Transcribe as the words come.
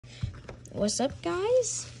What's up,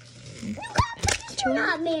 guys?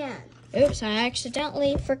 Oh, man. Oops, I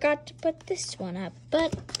accidentally forgot to put this one up,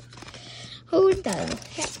 but who the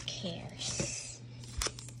heck cares?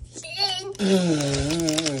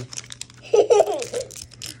 Hey,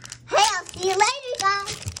 I'll see you later,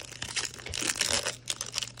 guys.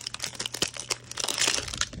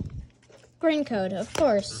 Green code, of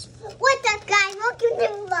course. What's up, guys? Welcome to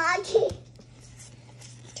vlog.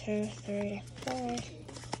 2, 3, 4.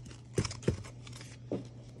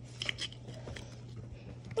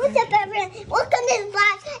 What's up, everyone? Welcome to the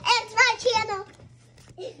vlog. It's my channel.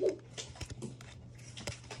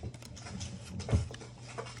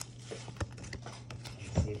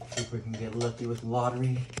 See if Cooper can get lucky with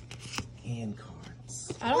lottery and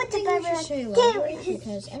cards. I don't What's think up, we should say everyone? lottery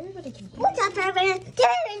because everybody can hear. What's up, everyone? Get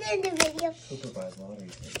in the video. Cooper buys lottery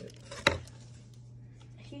ticket.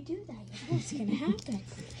 If you do that, you know what's gonna happen.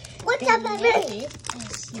 What's up, everyone?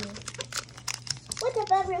 What's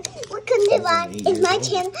up, everyone? Welcome to the vlog. It's my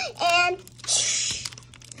channel. And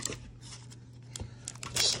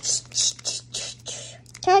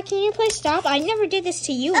Todd, can you please stop? I never did this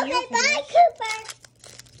to you. okay, You're bye, Cooper.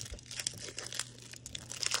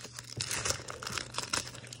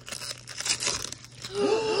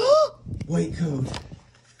 White code.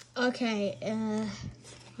 Okay,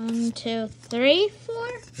 1, 2, 3, 4.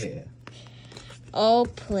 Yeah. Oh,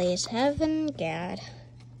 please, heaven, God.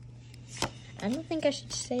 I don't think I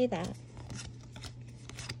should say that.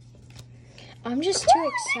 I'm just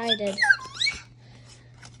too excited.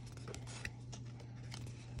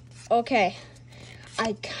 Okay,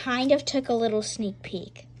 I kind of took a little sneak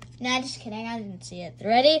peek. Nah, just kidding, I didn't see it.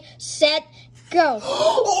 Ready, set, go.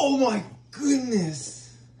 Oh my goodness.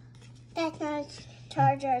 That's not a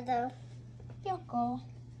charger, though. Yoko.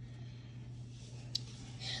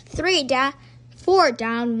 3 down, 4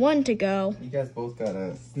 down, 1 to go. You guys both got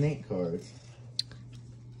a snake card.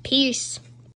 Peace.